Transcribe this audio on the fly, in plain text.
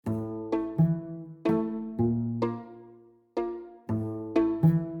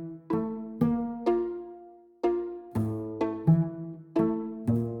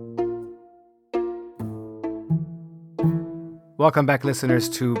Welcome back, listeners,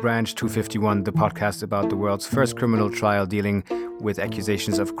 to Branch 251, the podcast about the world's first criminal trial dealing with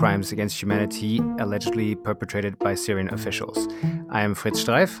accusations of crimes against humanity allegedly perpetrated by Syrian officials. I am Fritz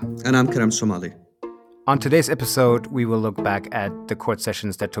Streif. And I'm Karam Somali. On today's episode, we will look back at the court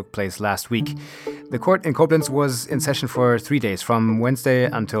sessions that took place last week. The court in Koblenz was in session for 3 days, from Wednesday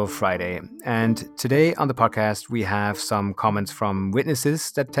until Friday. And today on the podcast, we have some comments from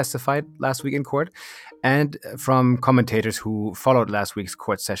witnesses that testified last week in court and from commentators who followed last week's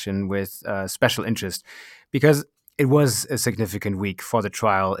court session with special interest, because it was a significant week for the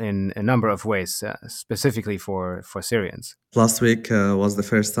trial in a number of ways, specifically for Syrians. Last week was the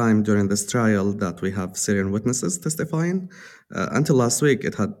first time during this trial that we have Syrian witnesses testifying. Until last week,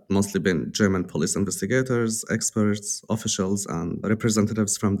 it had mostly been German police investigators, experts, officials, and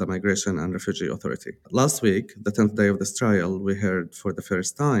representatives from the Migration and Refugee Authority. Last week, the 10th day of this trial, we heard for the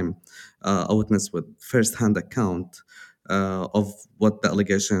first time a witness with first-hand account of what the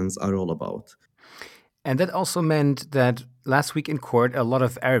allegations are all about. And that also meant that last week in court, a lot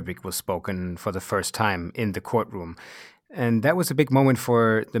of Arabic was spoken for the first time in the courtroom. And that was a big moment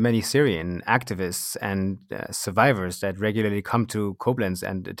for the many Syrian activists and survivors that regularly come to Koblenz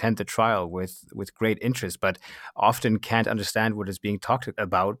and attend the trial with great interest, but often can't understand what is being talked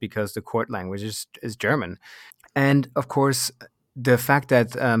about because the court language is German. And of course, the fact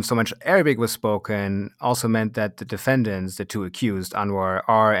that so much Arabic was spoken also meant that the defendants, the two accused, Anwar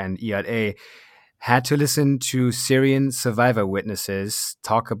R. and Iyad A., had to listen to Syrian survivor witnesses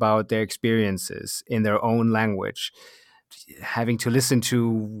talk about their experiences in their own language, having to listen to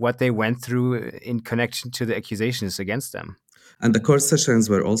what they went through in connection to the accusations against them. And the court sessions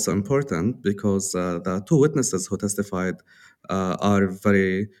were also important because the two witnesses who testified are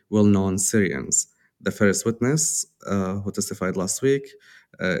very well-known Syrians. The first witness who testified last week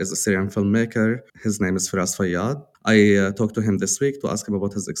is a Syrian filmmaker. His name is Firas Fayyad. I talked to him this week to ask him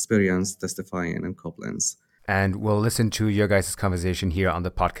about his experience testifying in Koblenz. And we'll listen to your guys' conversation here on the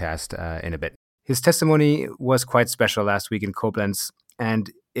podcast in a bit. His testimony was quite special last week in Koblenz,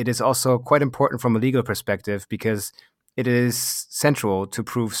 and it is also quite important from a legal perspective because it is central to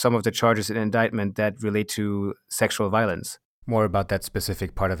prove some of the charges in indictment that relate to sexual violence. More about that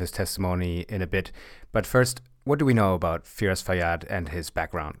specific part of his testimony in a bit. But first, what do we know about Firas Fayyad and his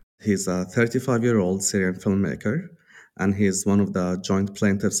background? He's a 35-year-old Syrian filmmaker, and he's one of the joint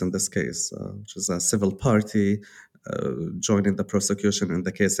plaintiffs in this case, which is a civil party joining the prosecution in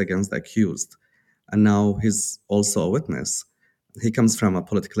the case against the accused. And now he's also a witness. He comes from a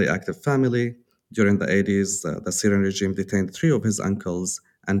politically active family. During the 80s, the Syrian regime detained 3 of his uncles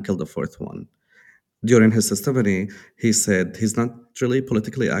and killed the 4th one. During his testimony, he said he's not really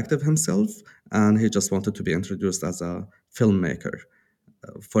politically active himself, and he just wanted to be introduced as a filmmaker.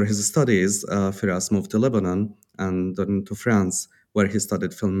 For his studies, Firas moved to Lebanon and then to France, where he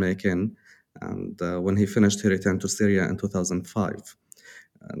studied filmmaking. And when he finished, he returned to Syria in 2005.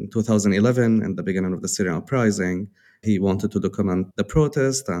 In 2011, in the beginning of the Syrian uprising, he wanted to document the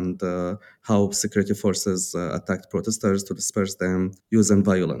protest and how security forces attacked protesters to disperse them using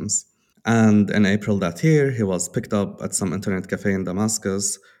violence. And in April that year, he was picked up at some internet cafe in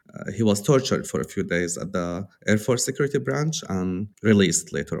Damascus. He was tortured for a few days at the Air Force Security Branch and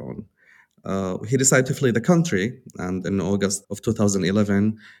released later on. He decided to flee the country, and in August of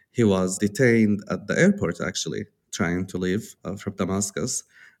 2011, he was detained at the airport, actually, trying to leave from Damascus.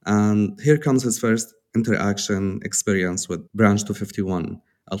 And here comes his first interaction experience with Branch 251,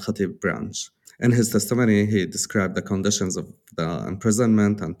 Al-Khatib branch. In his testimony, he described the conditions of the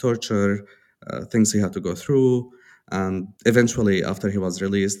imprisonment and torture, things he had to go through. And eventually, after he was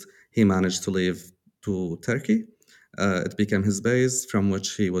released, he managed to leave to Turkey. It became his base from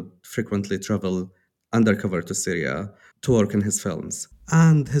which he would frequently travel undercover to Syria to work in his films.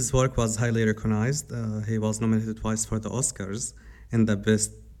 And his work was highly recognized. He was nominated twice for the Oscars in the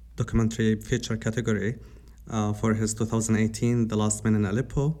Best Documentary Feature category for his 2018 The Last Man in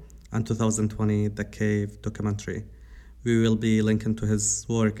Aleppo and 2020 The Cave documentary. We will be linking to his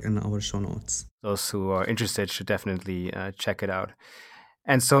work in our show notes. Those who are interested should definitely check it out.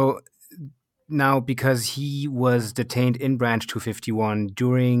 And so now, because he was detained in Branch 251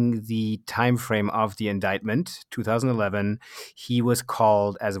 during the time frame of the indictment, 2011, he was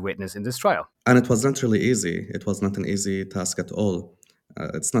called as a witness in this trial. And it was not really easy. It was not an easy task at all.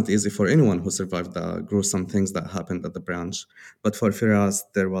 It's not easy for anyone who survived the gruesome things that happened at the branch. But for Firas,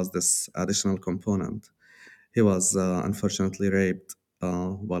 there was this additional component. He was unfortunately raped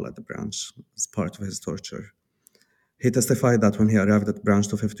while at the branch as part of his torture. He testified that when he arrived at Branch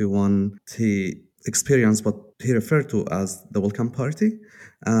 251, he experienced what he referred to as the welcome party.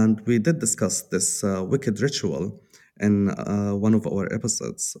 And we did discuss this wicked ritual in one of our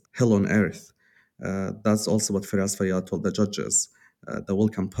episodes, Hell on Earth. That's also what Firas Fayyad told the judges, the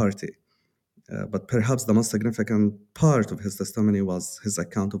welcome party. But perhaps the most significant part of his testimony was his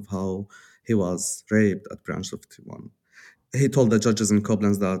account of how he was raped at Branch 51. He told the judges in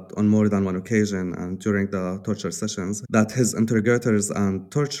Koblenz that on more than one occasion and during the torture sessions, that his interrogators and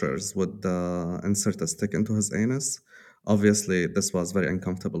torturers would insert a stick into his anus. Obviously, this was very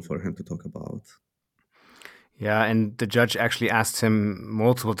uncomfortable for him to talk about. Yeah, and the judge actually asked him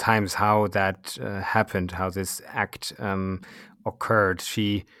multiple times how that happened, how this act occurred.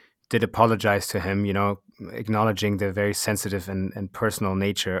 She did apologize to him, acknowledging the very sensitive and personal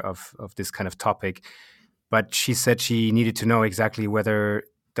nature of this kind of topic. But she said she needed to know exactly whether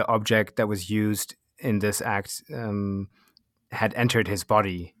the object that was used in this act had entered his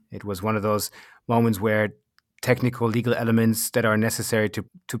body. It was one of those moments where technical legal elements that are necessary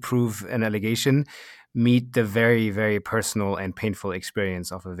to prove an allegation meet the very, very personal and painful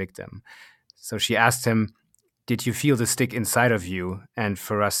experience of a victim. So she asked him, "Did you feel the stick inside of you?" And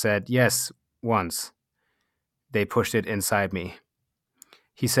Firas said, "Yes, once. They pushed it inside me."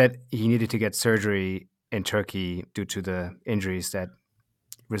 He said he needed to get surgery in Turkey due to the injuries that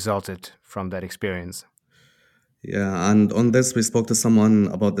resulted from that experience. Yeah, and on this, we spoke to someone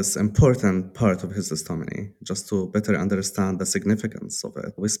about this important part of his testimony, just to better understand the significance of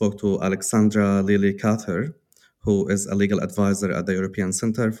it. We spoke to Alexandra Lily Cather, who is a legal advisor at the European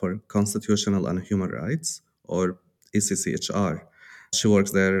Center for Constitutional and Human Rights, or ECCHR. She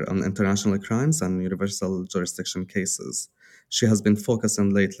works there on international crimes and universal jurisdiction cases. She has been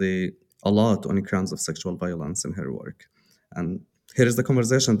focusing lately a lot on crimes of sexual violence in her work. And here is the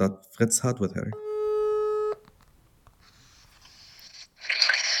conversation that Fritz had with her.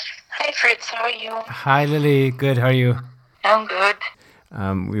 Hi, Fritz. How are you? Hi, Lily. Good. How are you? I'm good.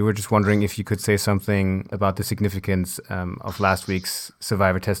 We were just wondering if you could say something about the significance of last week's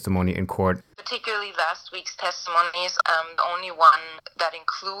survivor testimony in court. Particularly last week's testimonies, the only one that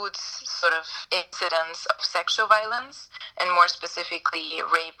includes sort of incidents of sexual violence, and more specifically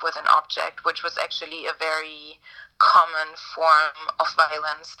rape with an object, which was actually a very common form of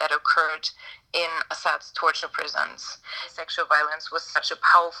violence that occurred in Assad's torture prisons. Sexual violence was such a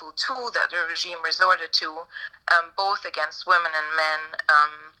powerful tool that the regime resorted to, both against women and men,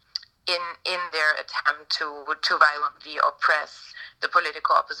 in their attempt to violently oppress the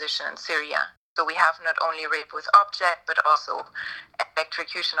political opposition in Syria. So we have not only rape with object, but also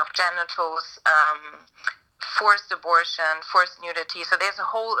electrocution of genitals, forced abortion, forced nudity. So there's a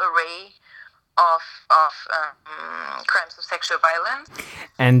whole array of crimes of sexual violence.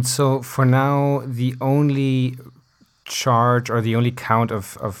 And so for now, the only charge or the only count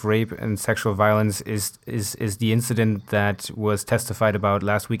of rape and sexual violence is the incident that was testified about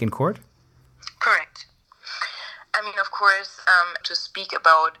last week in court? Correct. I mean, of course, to speak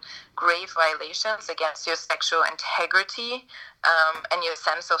about grave violations against your sexual integrity and your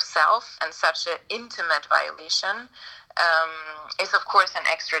sense of self, and such an intimate violation is, of course, an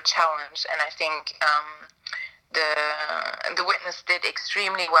extra challenge. And I think the witness did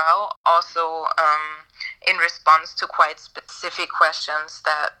extremely well, also in response to quite specific questions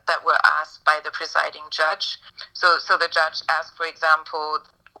that were asked by the presiding judge. So the judge asked, for example,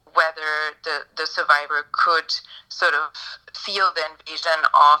 whether the survivor could sort of feel the invasion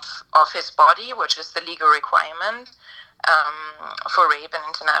of his body, which is the legal requirement for rape in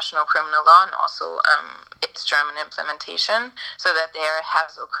international criminal law, and also its German implementation, so that there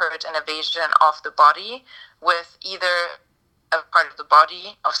has occurred an invasion of the body with either a part of the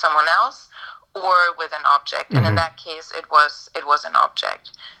body of someone else or with an object. Mm-hmm. And in that case, it was an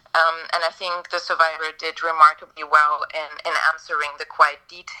object. And I think the survivor did remarkably well in answering the quite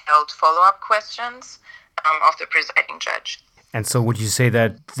detailed follow-up questions of the presiding judge. And so would you say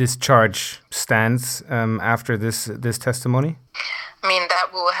that this charge stands after this testimony? I mean, that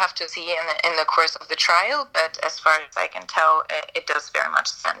we'll have to see in the course of the trial, but as far as I can tell, it does very much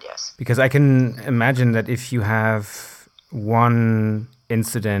stand, yes. Because I can imagine that if you have one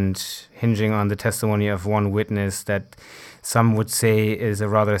incident hinging on the testimony of one witness that some would say is a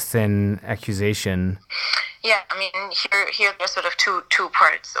rather thin accusation. Yeah, I mean, here there's sort of two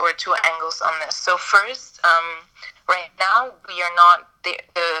parts or two angles on this. So first, right now we are not, the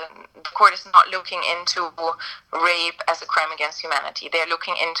court is not looking into rape as a crime against humanity. They're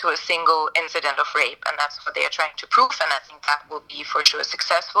looking into a single incident of rape, and that's what they are trying to prove. And I think that will be for sure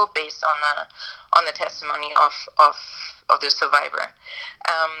successful based on the testimony of the survivor.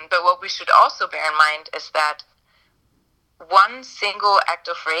 But what we should also bear in mind is that one single act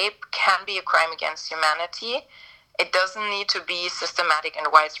of rape can be a crime against humanity. It doesn't need to be systematic and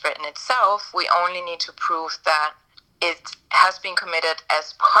widespread in itself. We only need to prove that it has been committed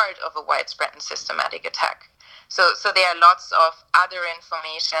as part of a widespread and systematic attack. So there are lots of other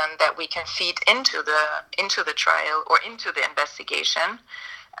information that we can feed into the trial or into the investigation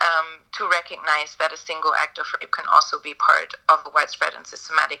to recognize that a single act of rape can also be part of a widespread and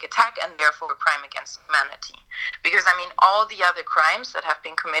systematic attack, and therefore a crime against humanity. Because, all the other crimes that have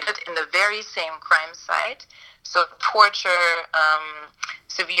been committed in the very same crime site, so torture,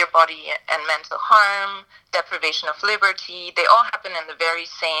 severe body and mental harm, deprivation of liberty, they all happen in the very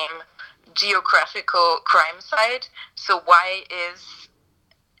same geographical crime site. So why is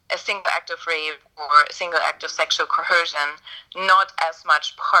a single act of rape or a single act of sexual coercion not as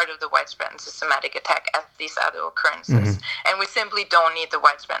much part of the widespread and systematic attack as these other occurrences? And we simply don't need the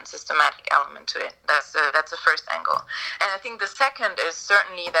widespread and systematic element to it. That's the first angle. And I think the second is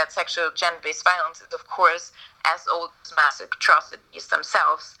certainly that sexual gender-based violence is, of course, as old as mass atrocities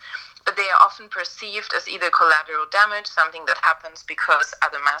themselves, but they are often perceived as either collateral damage, something that happens because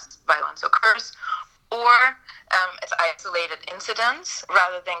other mass violence occurs, or as isolated incidents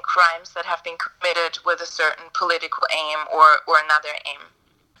rather than crimes that have been committed with a certain political aim or another aim.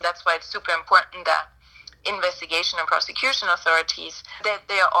 That's why it's super important that investigation and prosecution authorities, that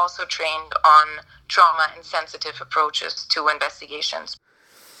they are also trained on trauma and sensitive approaches to investigations.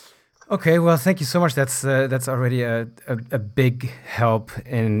 Okay, well, thank you so much. That's already a big help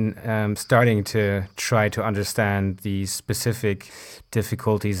in starting to try to understand the specific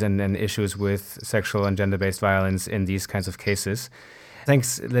difficulties and issues with sexual and gender-based violence in these kinds of cases.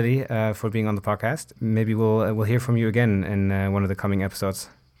 Thanks, Lily, for being on the podcast. Maybe we'll hear from you again in one of the coming episodes.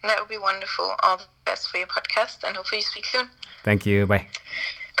 That would be wonderful. All the best for your podcast, and hopefully speak soon. Thank you. Bye.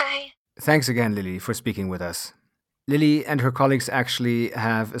 Bye. Thanks again, Lily, for speaking with us. Lily and her colleagues actually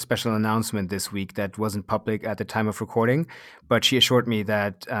have a special announcement this week that wasn't public at the time of recording, but she assured me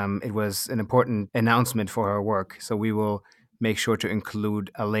that it was an important announcement for her work. So we will make sure to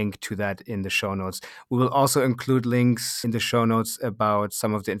include a link to that in the show notes. We will also include links in the show notes about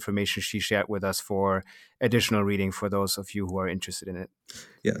some of the information she shared with us for additional reading for those of you who are interested in it.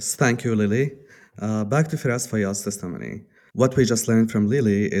 Yes, thank you, Lily. Back to Firas Fayyad's testimony. What we just learned from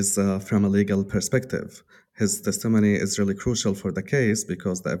Lily is from a legal perspective. His testimony is really crucial for the case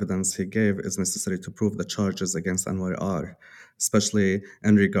because the evidence he gave is necessary to prove the charges against Anwar R., especially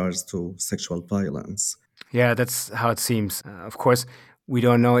in regards to sexual violence. Yeah, that's how it seems. Of course, we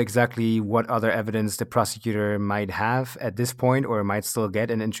don't know exactly what other evidence the prosecutor might have at this point or might still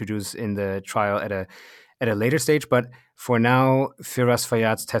get and introduce in the trial at a later stage. But for now, Firas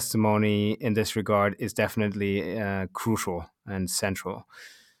Fayyad's testimony in this regard is definitely crucial and central.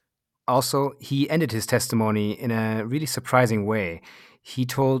 Also, he ended his testimony in a really surprising way. He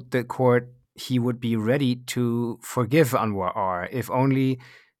told the court he would be ready to forgive Anwar R. if only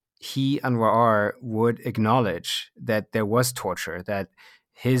he, Anwar R., would acknowledge that there was torture, that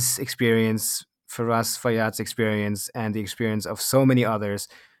his experience, Firas Fayyad's experience, and the experience of so many others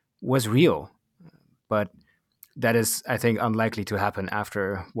was real. But that is, I think, unlikely to happen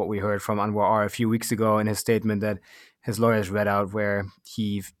after what we heard from Anwar R. a few weeks ago in his statement that his lawyers read out, where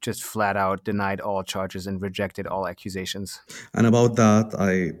he just flat out denied all charges and rejected all accusations. And about that,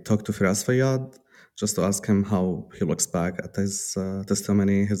 I talked to Firas Fayyad just to ask him how he looks back at his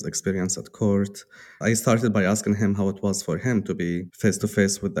testimony, his experience at court. I started by asking him how it was for him to be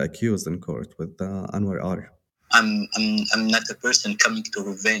face-to-face with the accused in court, with Anwar R. I'm not a person coming to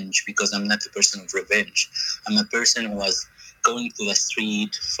revenge because I'm not a person of revenge. I'm a person who was going to the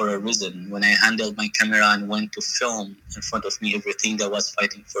street for a reason. When I handled my camera and went to film in front of me everything that was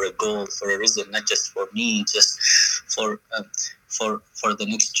fighting for a goal, for a reason, not just for me, just for the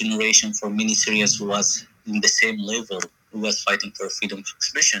next generation, for many Syrians who was in the same level, who was fighting for freedom of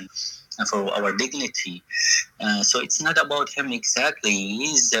expression and for our dignity. So it's not about him exactly.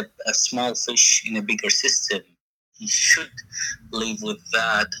 He's a small fish in a bigger system. He should live with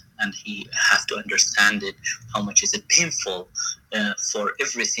that, and he has to understand it, how much is it painful for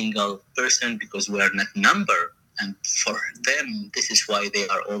every single person, because we are not number. And for them, this is why they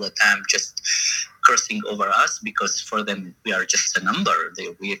are all the time just cursing over us, because for them, we are just a number.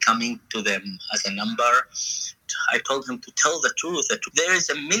 We are coming to them as a number. I told him to tell the truth. That there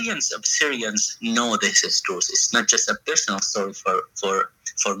is millions of Syrians know this is truth. It's not just a personal story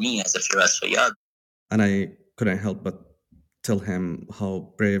for me as a Firas Fayyad. And I couldn't help but tell him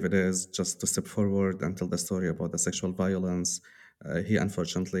how brave it is just to step forward and tell the story about the sexual violence he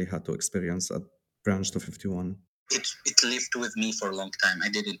unfortunately had to experience at Branch 251. It lived with me for a long time. I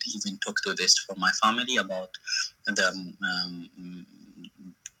didn't even talk to this for my family about the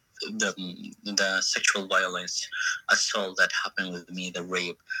sexual violence, assault that happened with me, the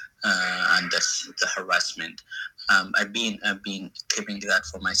rape and the harassment. I've been keeping that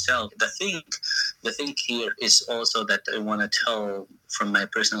for myself. The thing here is also that I want to tell from my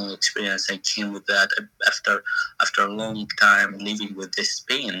personal experience. I came with that after a long time living with this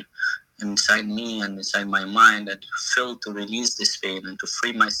pain inside me and inside my mind, and feel to release this pain and to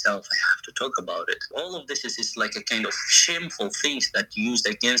free myself, I have to talk about it. All of this is like a kind of shameful things that used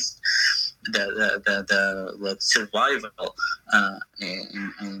against the survival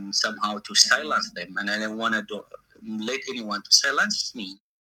and somehow to silence them. And I don't want to let anyone to silence me.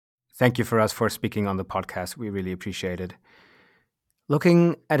 Thank you for speaking on the podcast. We really appreciate it.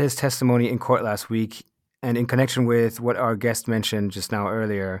 Looking at his testimony in court last week, and in connection with what our guest mentioned just now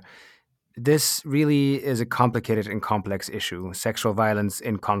earlier, this really is a complicated and complex issue. Sexual violence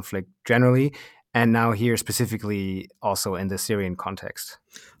in conflict generally, and now here specifically also in the Syrian context.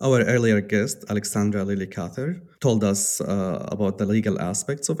 Our earlier guest, Alexandra Lily Cather, told us about the legal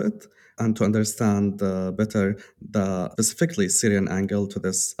aspects of it. And to understand better the specifically Syrian angle to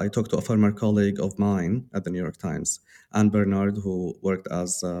this, I talked to a former colleague of mine at the New York Times, Anne Bernard, who worked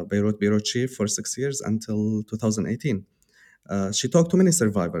as Beirut bureau chief for 6 years until 2018. She talked to many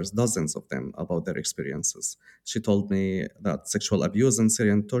survivors, dozens of them, about their experiences. She told me that sexual abuse in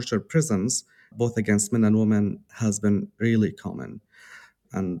Syrian torture prisons, both against men and women, has been really common.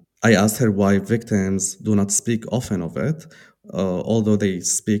 And I asked her why victims do not speak often of it, although they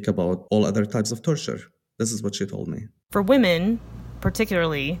speak about all other types of torture. This is what she told me. For women,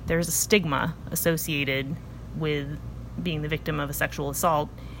 particularly, there's a stigma associated with being the victim of a sexual assault.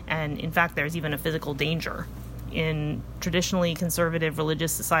 And in fact, there's even a physical danger. In traditionally conservative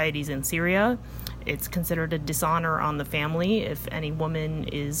religious societies in Syria, it's considered a dishonor on the family if any woman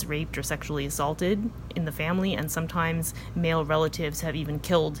is raped or sexually assaulted in the family, and sometimes male relatives have even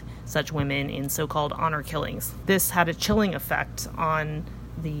killed such women in so-called honor killings. This had a chilling effect on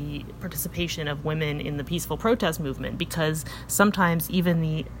the participation of women in the peaceful protest movement, because sometimes even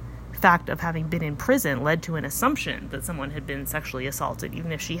the fact of having been in prison led to an assumption that someone had been sexually assaulted,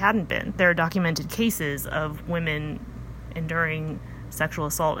 even if she hadn't been. There are documented cases of women enduring sexual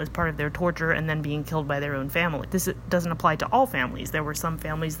assault as part of their torture and then being killed by their own family. This doesn't apply to all families. There were some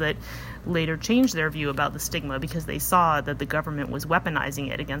families that later changed their view about the stigma because they saw that the government was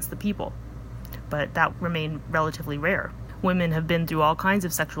weaponizing it against the people. But that remained relatively rare. Women have been through all kinds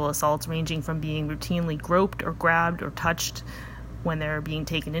of sexual assaults, ranging from being routinely groped or grabbed or touched when they're being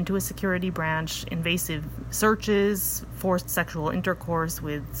taken into a security branch, invasive searches, forced sexual intercourse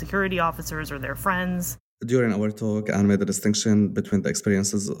with security officers or their friends. During our talk, Anne made a distinction between the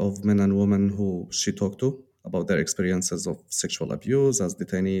experiences of men and women who she talked to about their experiences of sexual abuse as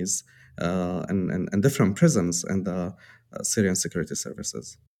detainees in different prisons and the Syrian security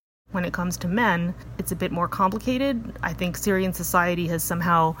services. When it comes to men, it's a bit more complicated. I think Syrian society has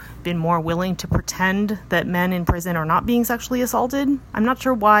somehow been more willing to pretend that men in prison are not being sexually assaulted. I'm not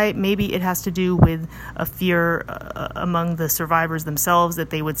sure why. Maybe it has to do with a fear among the survivors themselves that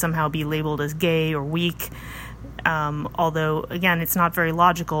they would somehow be labeled as gay or weak. Although, again, it's not very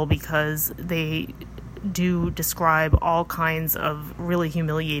logical because they do describe all kinds of really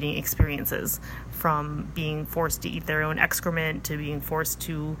humiliating experiences, from being forced to eat their own excrement to being forced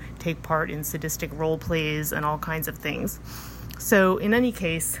to take part in sadistic role plays and all kinds of things. So in any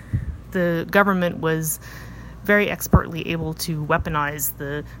case, the government was very expertly able to weaponize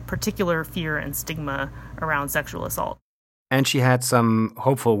the particular fear and stigma around sexual assault. And she had some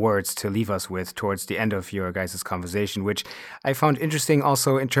hopeful words to leave us with towards the end of your guys' conversation, which I found interesting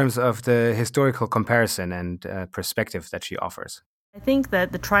also in terms of the historical comparison and perspective that she offers. I think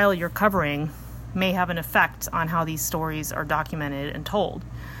that the trial you're covering may have an effect on how these stories are documented and told.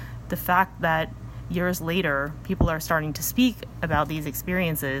 The fact that years later, people are starting to speak about these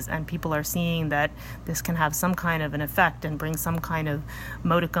experiences and people are seeing that this can have some kind of an effect and bring some kind of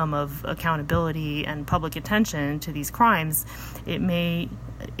modicum of accountability and public attention to these crimes, it may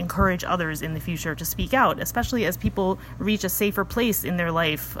encourage others in the future to speak out, especially as people reach a safer place in their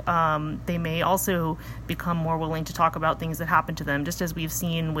life. They may also become more willing to talk about things that happened to them, just as we've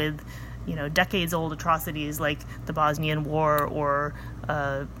seen with decades-old atrocities like the Bosnian War or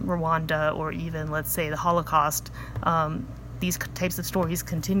Rwanda or even, let's say, the Holocaust. These types of stories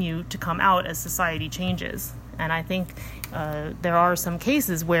continue to come out as society changes. And I think there are some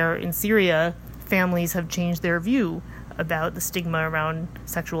cases where in Syria, families have changed their view about the stigma around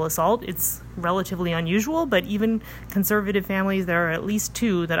sexual assault. It's relatively unusual, but even conservative families, there are at least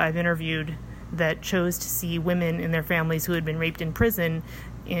 2 that I've interviewed that chose to see women in their families who had been raped in prison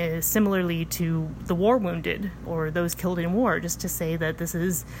similarly to the war wounded or those killed in war, just to say that this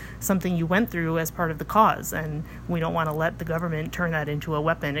is something you went through as part of the cause, and we don't want to let the government turn that into a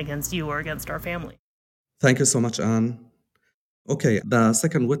weapon against you or against our family. Thank you so much, Anne. Okay, the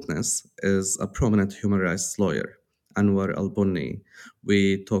second witness is a prominent human rights lawyer, Anwar Al-Bunni.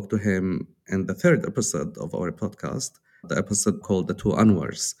 We talked to him in the third episode of our podcast, the episode called The Two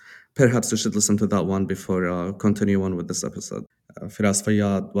Anwars. Perhaps you should listen to that one before continuing with this episode. Firas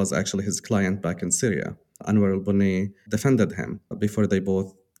Fayyad was actually his client back in Syria. Anwar Al-Bunni defended him before they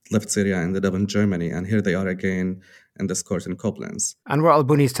both left Syria and ended up in Germany, and here they are again in this court in Koblenz. Anwar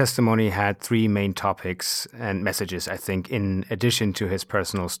Al-Bunni's testimony had three main topics and messages, I think, in addition to his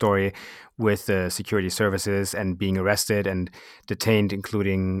personal story with the security services and being arrested and detained,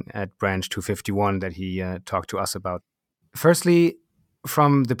 including at Branch 251 that he talked to us about. Firstly,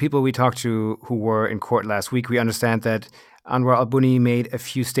 from the people we talked to who were in court last week, we understand that Anwar Al-Bunni made a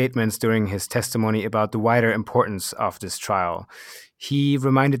few statements during his testimony about the wider importance of this trial. He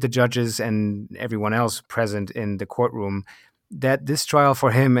reminded the judges and everyone else present in the courtroom that this trial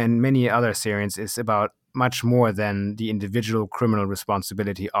for him and many other Syrians is about much more than the individual criminal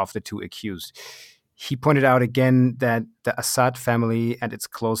responsibility of the two accused. He pointed out again that the Assad family and its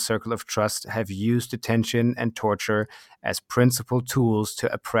close circle of trust have used detention and torture as principal tools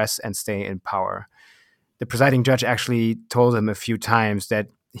to oppress and stay in power. The presiding judge actually told him a few times that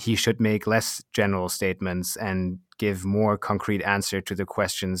he should make less general statements and give more concrete answer to the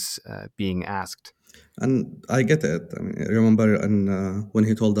questions being asked. And I get it. I mean, I remember when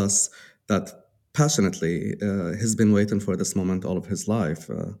he told us that passionately he's been waiting for this moment all of his life.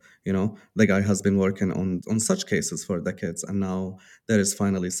 The guy has been working on such cases for decades, and now there is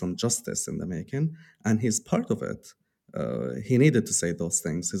finally some justice in the making, and he's part of it. He needed to say those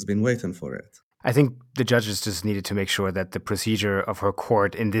things. He's been waiting for it. I think the judges just needed to make sure that the procedure of her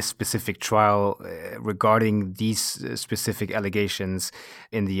court in this specific trial regarding these specific allegations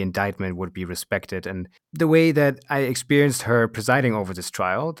in the indictment would be respected. And the way that I experienced her presiding over this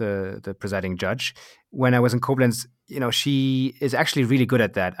trial, the presiding judge, when I was in Koblenz, she is actually really good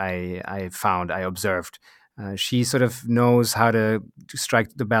at that. I observed. She sort of knows how to strike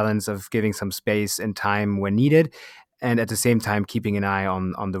the balance of giving some space and time when needed, and at the same time keeping an eye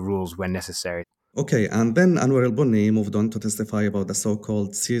on the rules when necessary. Okay, and then Anwar Al-Bunni moved on to testify about the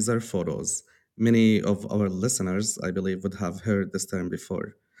so-called Caesar photos. Many of our listeners, I believe, would have heard this term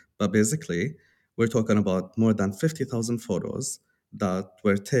before. But basically, we're talking about more than 50,000 photos that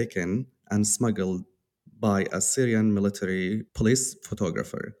were taken and smuggled by a Syrian military police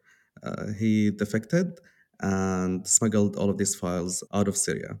photographer. He defected and smuggled all of these files out of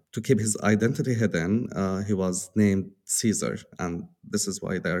Syria. To keep his identity hidden, he was named Caesar, and this is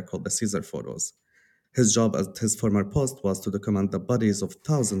why they are called the Caesar photos. His job at his former post was to document the bodies of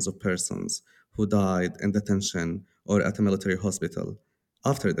thousands of persons who died in detention or at a military hospital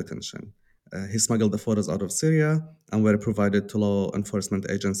after detention. He smuggled the photos out of Syria and were provided to law enforcement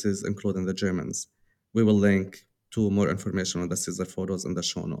agencies, including the Germans. We will link to more information on the Caesar photos in the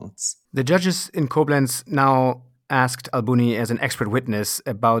show notes. The judges in Koblenz now asked Al-Bunni as an expert witness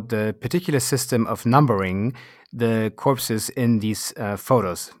about the particular system of numbering the corpses in these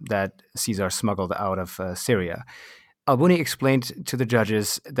photos that Caesar smuggled out of Syria. Al-Bunni explained to the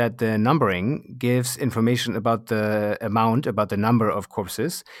judges that the numbering gives information about the number of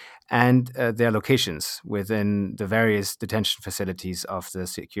corpses and their locations within the various detention facilities of the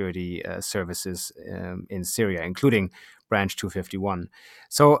security services in Syria, including Branch 251.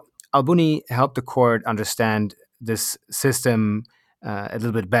 So Al-Bunni helped the court understand this system a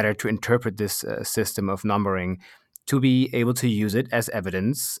little bit better, to interpret this system of numbering, to be able to use it as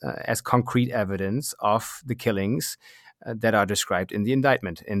evidence, as concrete evidence of the killings that are described in the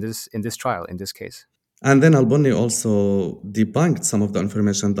indictment in this trial, in this case. And then Al-Bunni also debunked some of the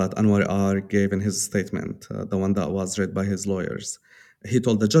information that Anwar R. gave in his statement, the one that was read by his lawyers. He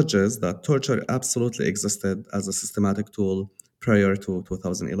told the judges that torture absolutely existed as a systematic tool prior to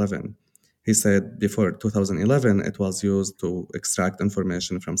 2011. He said before 2011, it was used to extract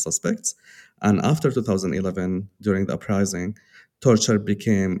information from suspects. And after 2011, during the uprising, torture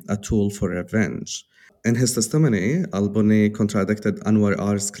became a tool for revenge. In his testimony, Al-Bunni contradicted Anwar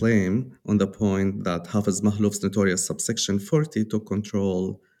R.'s claim on the point that Hafiz Mahlouf's notorious subsection 40 took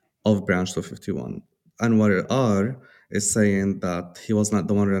control of Branch 251. Anwar R. is saying that he was not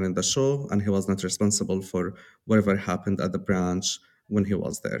the one running the show and he was not responsible for whatever happened at the branch when he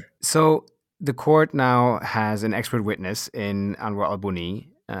was there. So the court now has an expert witness in Anwar Al-Bunni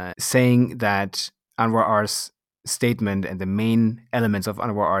saying that Anwar R.'s statement and the main elements of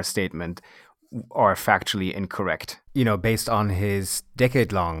Anwar R.'s statement are factually incorrect. Based on his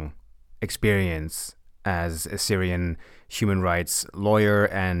decade-long experience as a Syrian human rights lawyer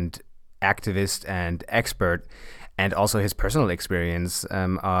and activist and expert, and also his personal experience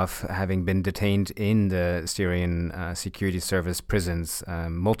of having been detained in the Syrian security service prisons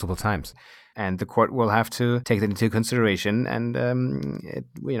multiple times. And the court will have to take that into consideration, and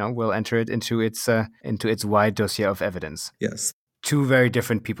will enter it into its wide dossier of evidence. Yes. Two very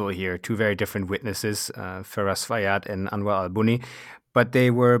different people here, two very different witnesses, Firas Fayyad and Anwar al-Buni, but they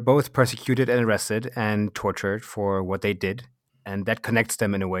were both persecuted and arrested and tortured for what they did, and that connects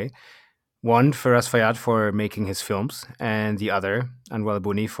them in a way. One, Firas Fayyad, for making his films, and the other, Anwar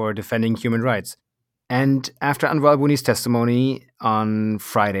al-Buni, for defending human rights. And after Anwar al-Buni's testimony on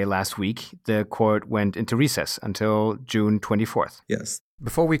Friday last week, the court went into recess until June 24th. Yes.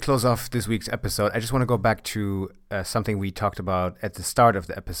 Before we close off this week's episode, I just want to go back to something we talked about at the start of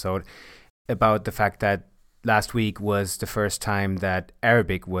the episode, about the fact that last week was the first time that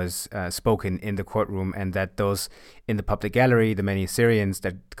Arabic was spoken in the courtroom, and that those in the public gallery, the many Syrians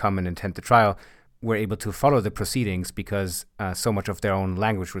that come and attend the trial, were able to follow the proceedings because so much of their own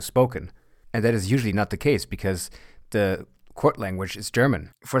language was spoken. And that is usually not the case because the court language is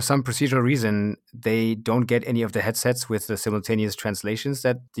German. For some procedural reason, they don't get any of the headsets with the simultaneous translations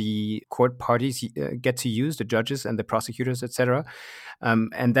that the court parties get to use, the judges and the prosecutors, etc.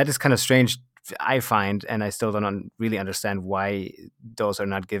 And that is kind of strange, I find, and I still don't really understand why those are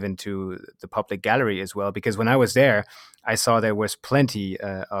not given to the public gallery as well. Because when I was there, I saw there was plenty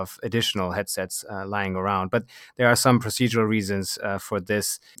of additional headsets lying around. But there are some procedural reasons for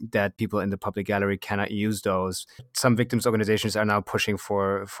this, that people in the public gallery cannot use those. Some victims' organizations are now pushing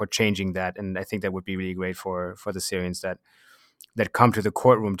for changing that, and I think that would be really great for the Syrians that come to the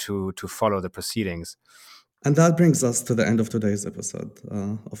courtroom to follow the proceedings. And that brings us to the end of today's episode,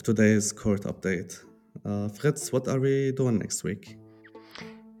 of today's court update. Fritz, what are we doing next week?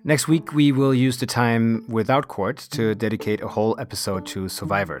 Next week, we will use the time without court to dedicate a whole episode to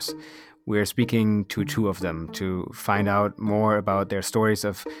survivors. We're speaking to two of them to find out more about their stories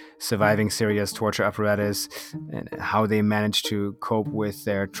of surviving Syria's torture apparatus and how they managed to cope with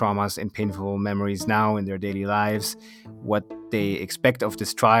their traumas and painful memories now in their daily lives, what they expect of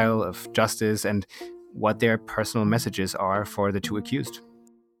this trial, of justice, and what their personal messages are for the two accused.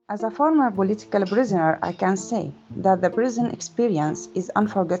 As a former political prisoner, I can say that the prison experience is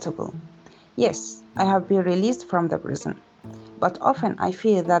unforgettable. Yes, I have been released from the prison, but often I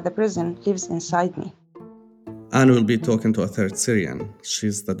feel that the prison lives inside me. And we'll be talking to a third Syrian.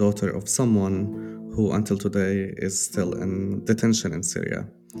 She's the daughter of someone who until today is still in detention in Syria.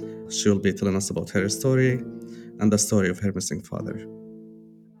 She will be telling us about her story and the story of her missing father.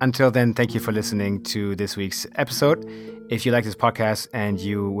 Until then, thank you for listening to this week's episode. If you like this podcast and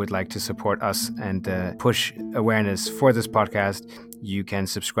you would like to support us and push awareness for this podcast, you can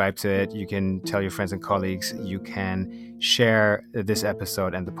subscribe to it. You can tell your friends and colleagues. You can share this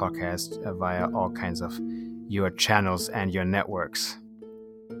episode and the podcast via all kinds of your channels and your networks.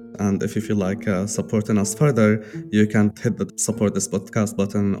 And if you feel like supporting us further, you can hit the support this podcast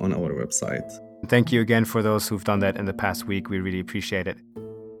button on our website. Thank you again for those who've done that in the past week. We really appreciate it.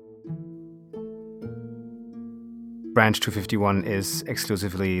 Branch 251 is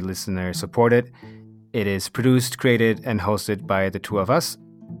exclusively listener supported. It is produced, created, and hosted by the two of us.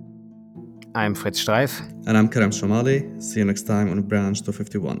 I'm Fritz Streif. And I'm Karam Shomali. See you next time on Branch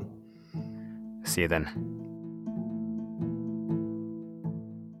 251. See you then.